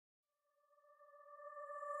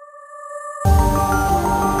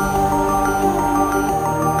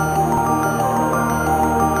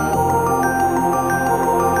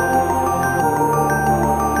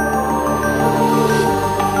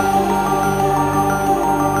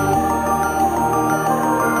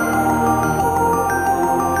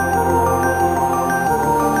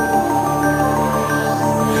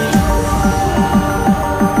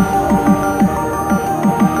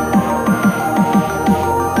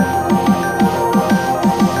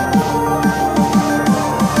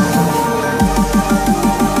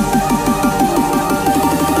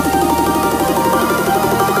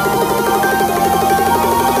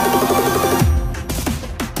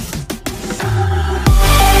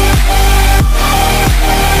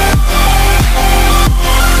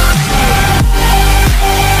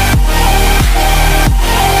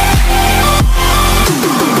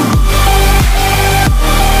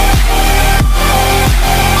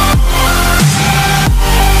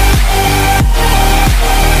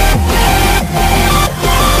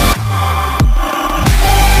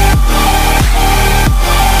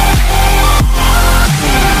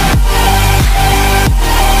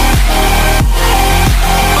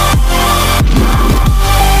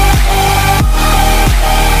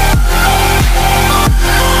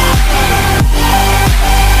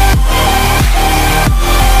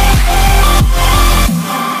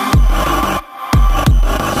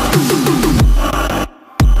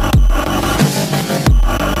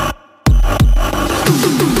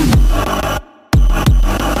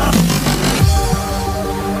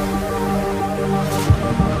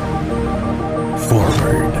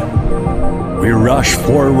we rush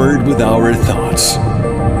forward with our thoughts.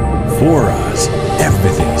 For us,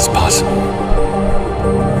 everything is possible.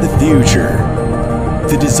 The future.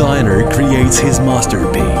 The designer creates his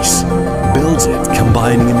masterpiece, builds it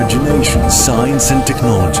combining imagination, science and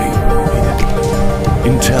technology.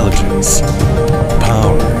 Intelligence,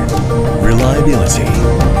 power, reliability.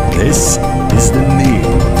 This is the new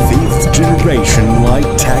 5th generation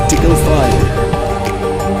light tactical fighter.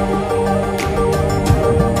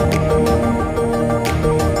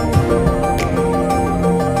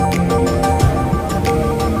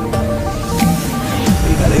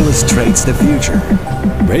 That illustrates the future.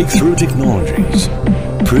 Breakthrough technologies,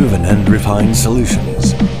 proven and refined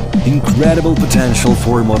solutions, incredible potential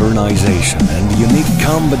for modernization and unique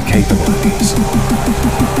combat capabilities.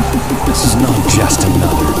 This is not just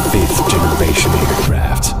another 5th generation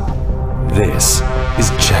aircraft. This is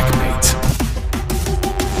Checkmate.